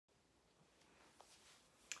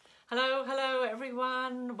Hello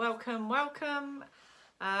everyone, welcome.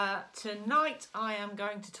 Tonight I am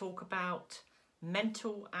going to talk about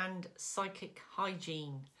mental and psychic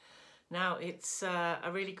hygiene. Now it's a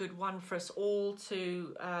really good one for us all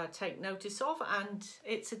to take notice of, and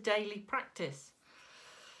it's a daily practice.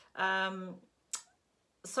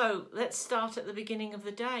 So let's start at the beginning of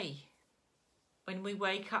the day, when we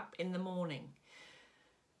wake up in the morning.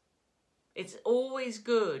 It's always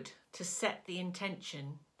good to set the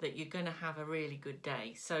intention that you're going to have a really good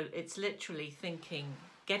day. So it's literally thinking,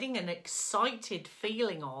 getting an excited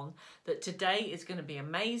feeling on that today is going to be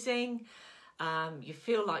amazing. You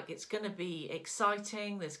feel like it's going to be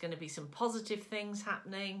exciting. There's going to be some positive things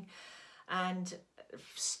happening, and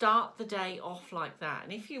start the day off like that.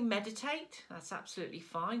 And if you meditate, that's absolutely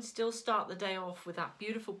fine. Still start the day off with that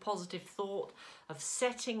beautiful positive thought of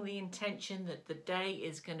setting the intention that the day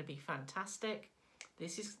is going to be fantastic.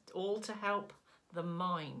 This is all to help the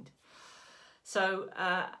mind. So,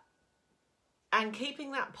 and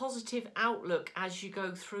keeping that positive outlook as you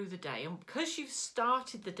go through the day. And because you've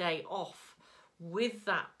started the day off with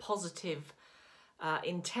that positive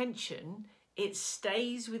intention, it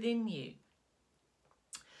stays within you.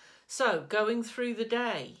 So going through the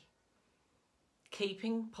day,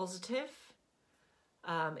 keeping positive.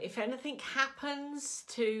 If anything happens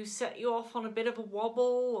to set you off on a bit of a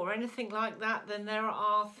wobble or anything like that, then there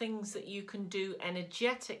are things that you can do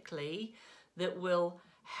energetically that will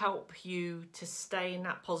help you to stay in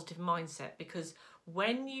that positive mindset. Because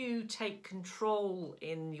when you take control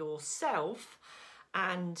in yourself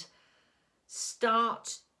and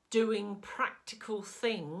start doing practical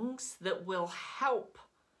things that will help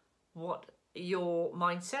your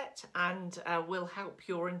mindset and will help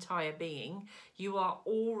your entire being, you are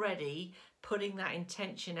already putting that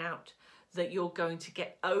intention out that you're going to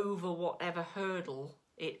get over whatever hurdle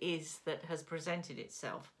it is that has presented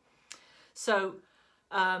itself. So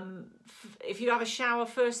if you have a shower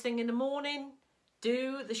first thing in the morning,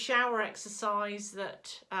 do the shower exercise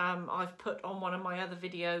that I've put on one of my other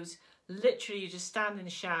videos. Literally, you just stand in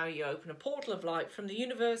the shower, you open a portal of light from the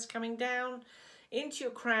universe coming down into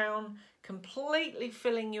your crown, completely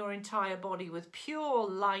filling your entire body with pure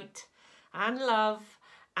light and love,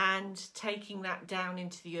 and taking that down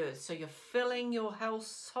into the earth. So you're filling your whole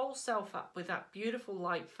self up with that beautiful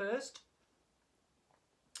light first.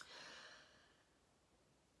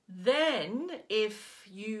 Then if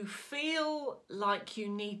you feel like you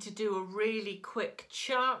need to do a really quick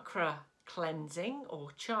chakra cleansing or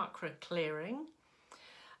chakra clearing,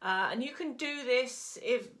 and you can do this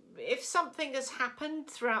if something has happened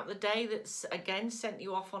throughout the day that's again sent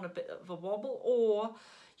you off on a bit of a wobble, or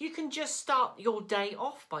you can just start your day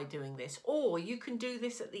off by doing this, or you can do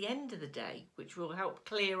this at the end of the day, which will help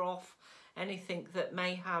clear off anything that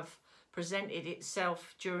may have presented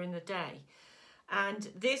itself during the day. And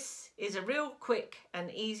this is a real quick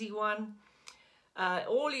and easy one.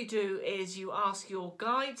 All you do is you ask your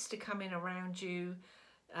guides to come in around you,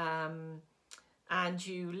 and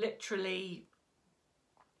you literally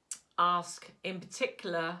ask, in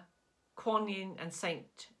particular, Kuan Yin and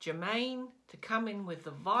Saint Germain to come in with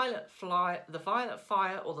the violet fire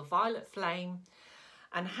or the violet flame,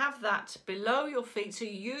 and have that below your feet. So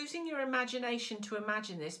you're using your imagination to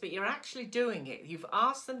imagine this, but you're actually doing it. You've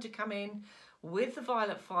asked them to come in with the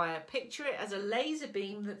violet fire. Picture it as a laser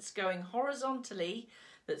beam that's going horizontally,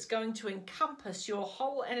 that's going to encompass your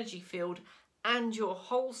whole energy field and your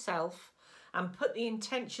whole self, and put the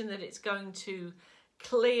intention that it's going to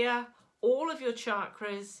clear all of your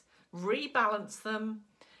chakras, rebalance them,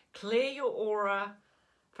 clear your aura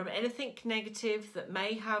from anything negative that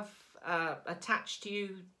may have attached to you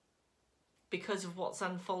because of what's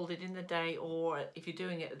unfolded in the day, or if you're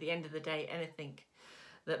doing it at the end of the day, anything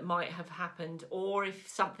that might have happened. Or if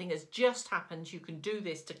something has just happened, you can do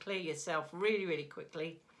this to clear yourself really, really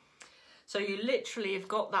quickly. So you literally have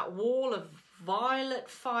got that wall of violet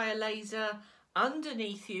fire laser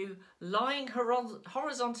underneath you, lying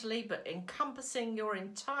horizontally but encompassing your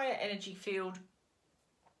entire energy field.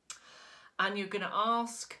 And you're going to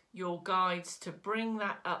ask your guides to bring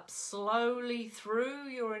that up slowly through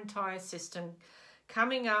your entire system,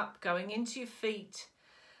 coming up, going into your feet,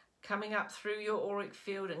 coming up through your auric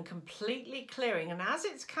field and completely clearing. And as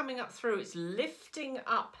it's coming up through, it's lifting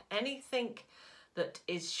up anything that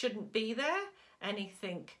shouldn't be there,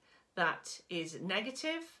 anything that is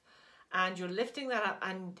negative, and you're lifting that up,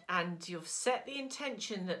 and you've set the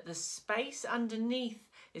intention that the space underneath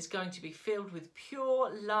is going to be filled with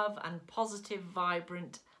pure love and positive,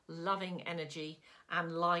 vibrant, loving energy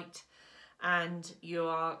and light. And you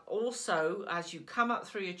are also, as you come up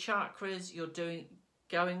through your chakras, you're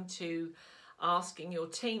going to asking your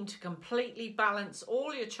team to completely balance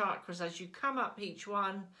all your chakras as you come up each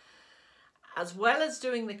one. As well as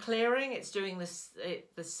doing the clearing, it's doing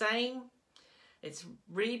the same. It's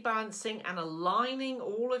rebalancing and aligning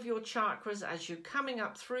all of your chakras as you're coming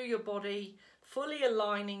up through your body, fully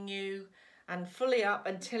aligning you and fully up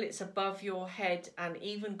until it's above your head and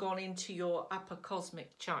even gone into your upper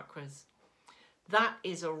cosmic chakras. That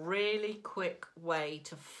is a really quick way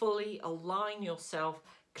to fully align yourself,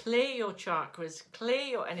 clear your chakras, clear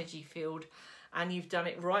your energy field, and you've done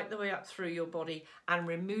it right the way up through your body, and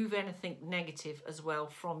remove anything negative as well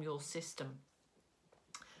from your system.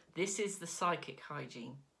 This is the psychic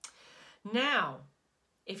hygiene. Now,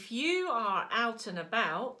 if you are out and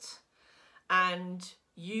about and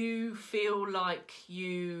you feel like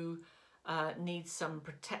you need some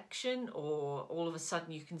protection, or all of a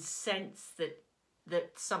sudden you can sense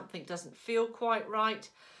that something doesn't feel quite right,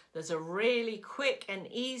 there's a really quick and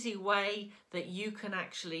easy way that you can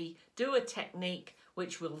actually do a technique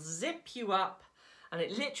which will zip you up, and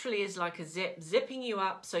it literally is like a zip, zipping you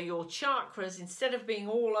up, so your chakras, instead of being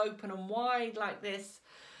all open and wide like this,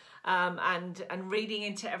 and reading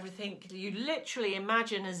into everything, you literally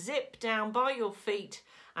imagine a zip down by your feet,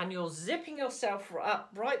 and you're zipping yourself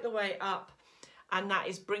up, right the way up, and that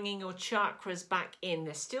is bringing your chakras back in.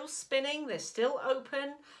 They're still spinning, they're still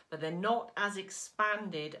open, but they're not as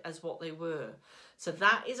expanded as what they were. So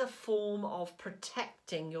that is a form of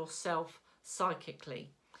protecting yourself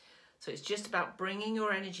psychically. So it's just about bringing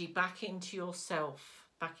your energy back into yourself,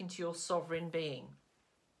 back into your sovereign being.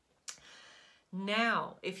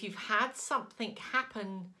 Now, if you've had something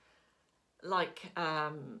happen, like, I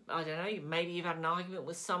don't know, maybe you've had an argument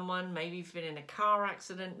with someone, maybe you've been in a car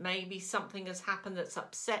accident, maybe something has happened that's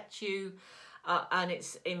upset you, and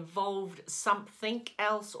it's involved something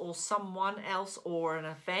else or someone else or an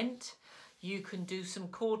event, you can do some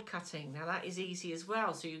cord cutting. Now that is easy as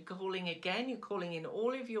well. So you're calling again, you're calling in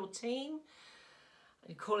all of your team,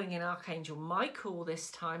 you're calling in Archangel Michael this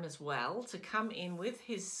time as well to come in with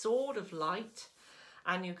his sword of light.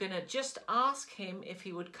 And you're going to just ask him if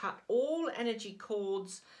he would cut all energy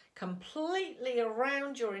cords completely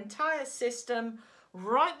around your entire system,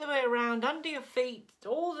 right the way around, under your feet,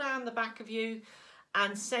 all down the back of you,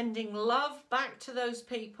 and sending love back to those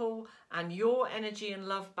people and your energy and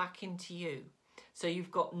love back into you. So you've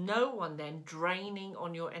got no one then draining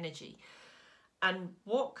on your energy. And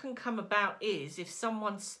what can come about is if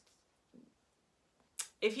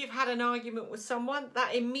you've had an argument with someone,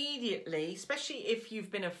 that immediately, especially if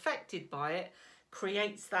you've been affected by it,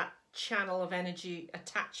 creates that channel of energy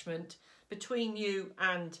attachment between you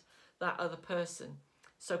and that other person.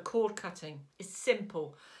 So cord cutting is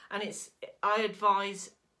simple, and I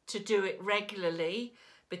advise to do it regularly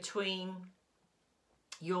between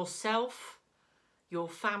yourself, your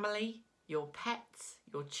family, your pets,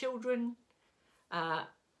 your children, other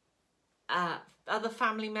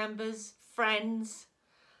family members, friends.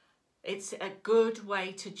 It's a good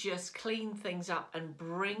way to just clean things up and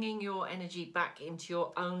bringing your energy back into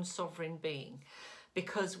your own sovereign being,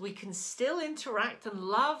 because we can still interact and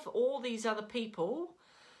love all these other people,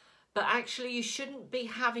 but actually you shouldn't be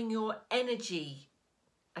having your energy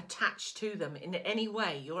attached to them in any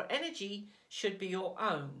way. Your energy should be your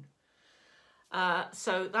own.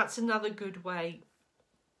 So that's another good way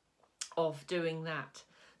of doing that.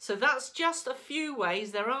 So that's just a few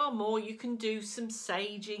ways. There are more. You can do some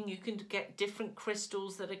saging. You can get different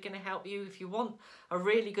crystals that are going to help you. If you want a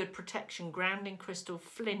really good protection, grounding crystal,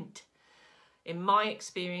 flint, in my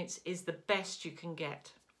experience, is the best you can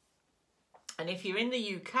get. And if you're in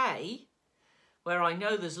the UK, where I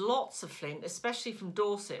know there's lots of flint, especially from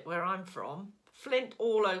Dorset, where I'm from, flint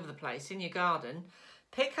all over the place in your garden,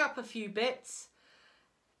 pick up a few bits,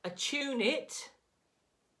 attune it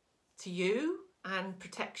to you and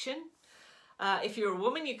protection. If you're a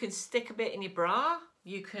woman, you can stick a bit in your bra,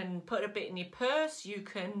 you can put a bit in your purse, you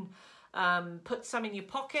can put some in your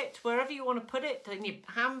pocket, wherever you want to put it, in your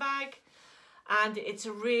handbag, and it's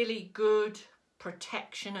a really good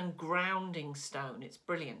protection and grounding stone. It's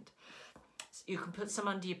brilliant. You can put some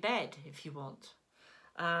under your bed if you want,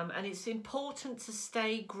 and it's important to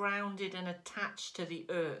stay grounded and attached to the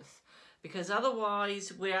earth, because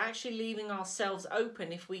otherwise we're actually leaving ourselves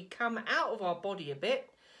open. If we come out of our body a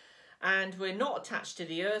bit and we're not attached to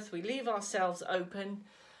the earth, we leave ourselves open,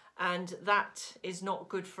 and that is not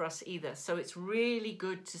good for us either. So it's really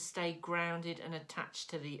good to stay grounded and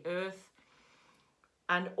attached to the earth,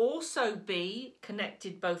 and also be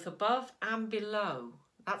connected both above and below.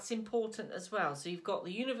 That's important as well. So you've got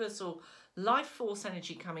the universal life force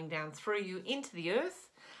energy coming down through you into the earth,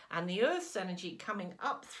 and the earth's energy coming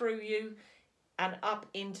up through you and up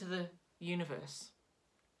into the universe.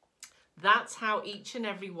 That's how each and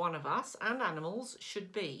every one of us and animals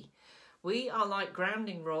should be. We are like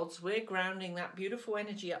grounding rods. We're grounding that beautiful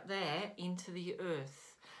energy up there into the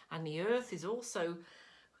earth. And the earth is also,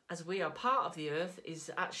 as we are part of the earth,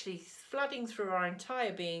 is actually flooding through our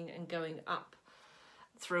entire being and going up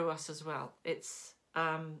through us as well. It's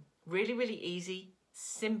really, really easy,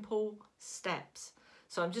 simple steps.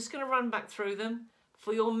 So I'm just going to run back through them.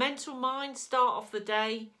 For your mental mind, start off the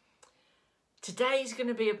day. Today's going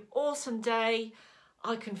to be an awesome day.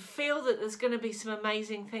 I can feel that there's going to be some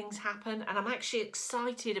amazing things happen, and I'm actually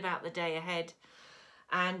excited about the day ahead.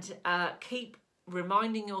 And keep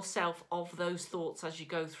reminding yourself of those thoughts as you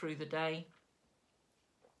go through the day.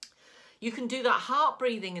 You can do that heart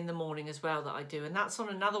breathing in the morning as well that I do, and that's on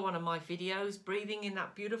another one of my videos, breathing in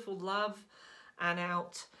that beautiful love and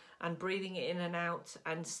out, and breathing it in and out,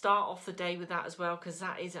 and start off the day with that as well, because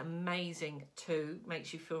that is amazing too,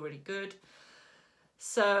 makes you feel really good.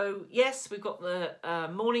 So yes, we've got the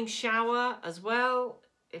morning shower as well,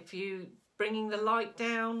 if you bringing the light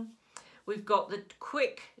down. We've got the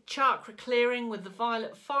quick chakra clearing with the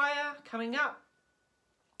violet fire coming up.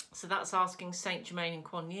 So that's asking Saint Germain and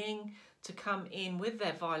Kuan Yin to come in with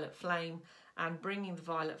their violet flame and bringing the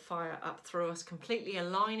violet fire up through us, completely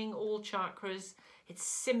aligning all chakras. It's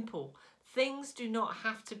simple. Things do not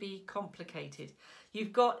have to be complicated.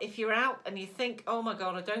 You've got, if you're out and you think, oh my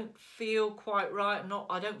God, I don't feel quite right,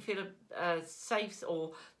 I don't feel safe,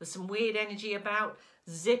 or there's some weird energy about,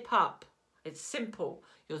 zip up. It's simple.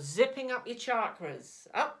 You're zipping up your chakras,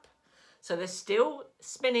 up. So they're still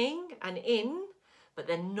spinning and in, but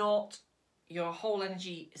they're not, your whole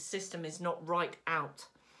energy system is not right out.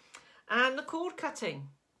 And the cord cutting.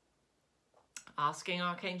 Asking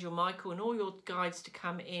Archangel Michael and all your guides to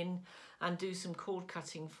come in and do some cord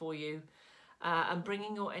cutting for you, and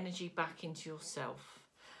bringing your energy back into yourself.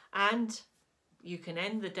 And you can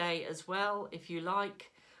end the day as well, if you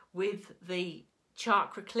like, with the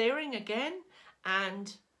chakra clearing again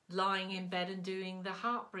and lying in bed and doing the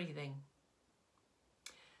heart breathing.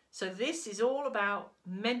 So this is all about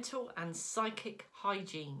mental and psychic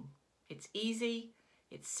hygiene. It's easy,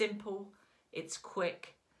 it's simple, it's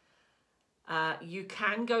quick. You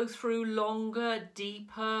can go through longer,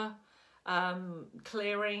 deeper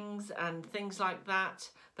clearings and things like that,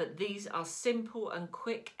 but these are simple and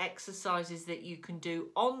quick exercises that you can do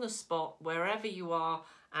on the spot wherever you are,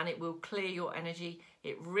 and it will clear your energy.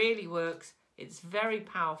 It really works. It's very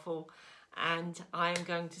powerful, and I am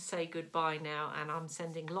going to say goodbye now, and I'm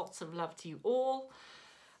sending lots of love to you all.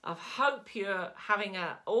 I hope you're having an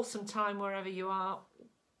awesome time wherever you are.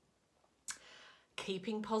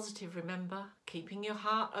 Keeping positive, remember, keeping your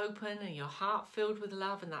heart open and your heart filled with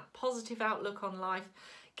love and that positive outlook on life.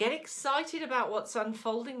 Get excited about what's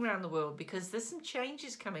unfolding around the world, because there's some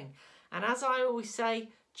changes coming. And as I always say,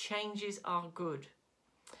 changes are good.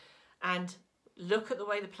 And look at the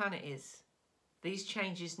way the planet is. These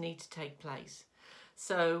changes need to take place.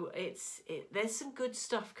 So there's some good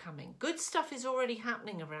stuff coming. Good stuff is already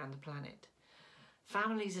happening around the planet.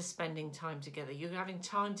 Families are spending time together. You're having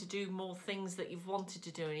time to do more things that you've wanted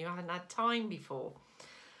to do and you haven't had time before.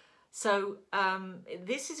 So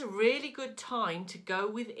this is a really good time to go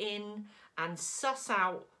within and suss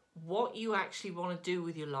out what you actually want to do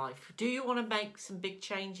with your life. Do you want to make some big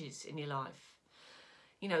changes in your life?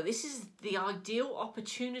 You know, this is the ideal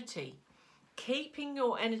opportunity. Keeping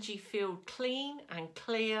your energy field clean and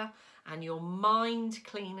clear and your mind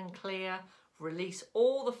clean and clear. Release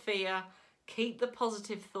all the fear. Keep the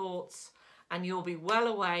positive thoughts and you'll be well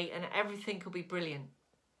away and everything will be brilliant.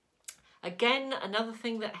 Again, another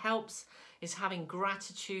thing that helps is having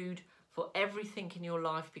gratitude for everything in your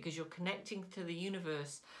life, because you're connecting to the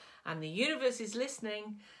universe and the universe is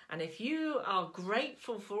listening. And if you are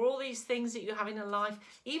grateful for all these things that you have in your life,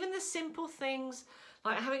 even the simple things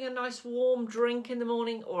like having a nice warm drink in the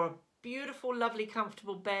morning, or a beautiful, lovely,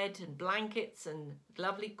 comfortable bed and blankets and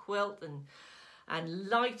lovely quilt and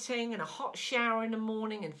lighting and a hot shower in the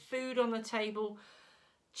morning and food on the table,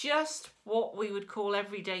 just what we would call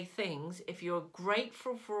everyday things. If you're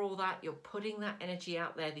grateful for all that, you're putting that energy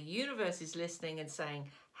out there. The universe is listening and saying,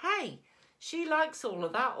 hey, she likes all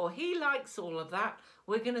of that, or he likes all of that.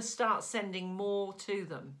 We're going to start sending more to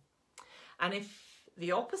them. And if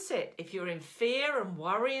the opposite, if you're in fear and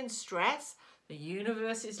worry and stress, the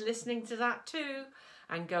universe is listening to that too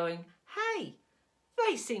and going, hey,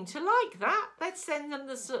 they seem to like that. Let's send them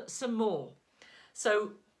some more.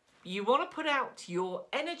 So you want to put out your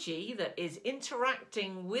energy that is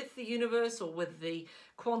interacting with the universe or with the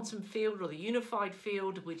quantum field or the unified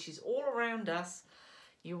field, which is all around us.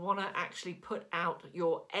 You want to actually put out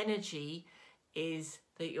your energy is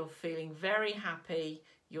that you're feeling very happy,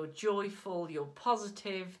 you're joyful, you're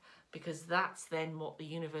positive, because that's then what the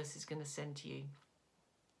universe is going to send to you.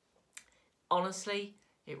 Honestly,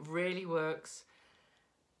 it really works.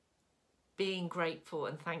 Being grateful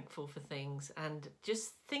and thankful for things and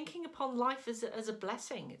just thinking upon life as a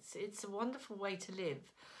blessing. It's a wonderful way to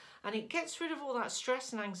live. And it gets rid of all that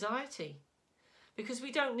stress and anxiety, because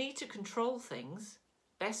we don't need to control things.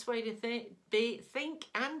 Best way to think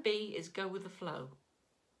and be is go with the flow.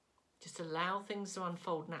 Just allow things to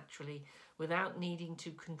unfold naturally without needing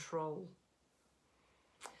to control.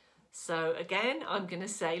 So again, I'm going to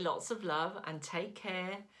say lots of love and take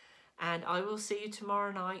care. And I will see you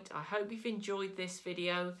tomorrow night. I hope you've enjoyed this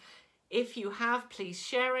video. If you have, please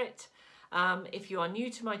share it. If you are new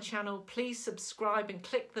to my channel, please subscribe and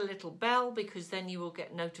click the little bell, because then you will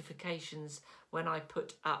get notifications when I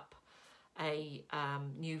put up a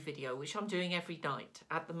new video, which I'm doing every night.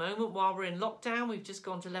 At the moment, while we're in lockdown, we've just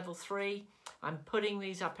gone to level 3. I'm putting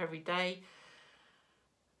these up every day.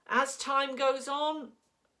 As time goes on,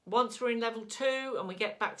 once we're in level 2 and we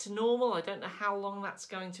get back to normal, I don't know how long that's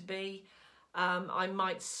going to be. I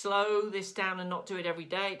might slow this down and not do it every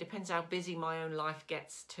day. It depends how busy my own life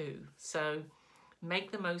gets too. So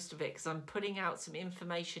make the most of it, because I'm putting out some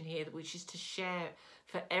information here which is to share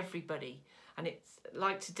for everybody. And it's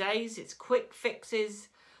like today's, it's quick fixes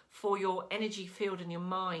for your energy field and your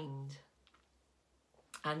mind.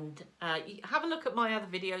 And have a look at my other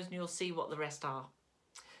videos and you'll see what the rest are.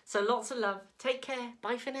 So lots of love. Take care.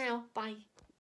 Bye for now. Bye.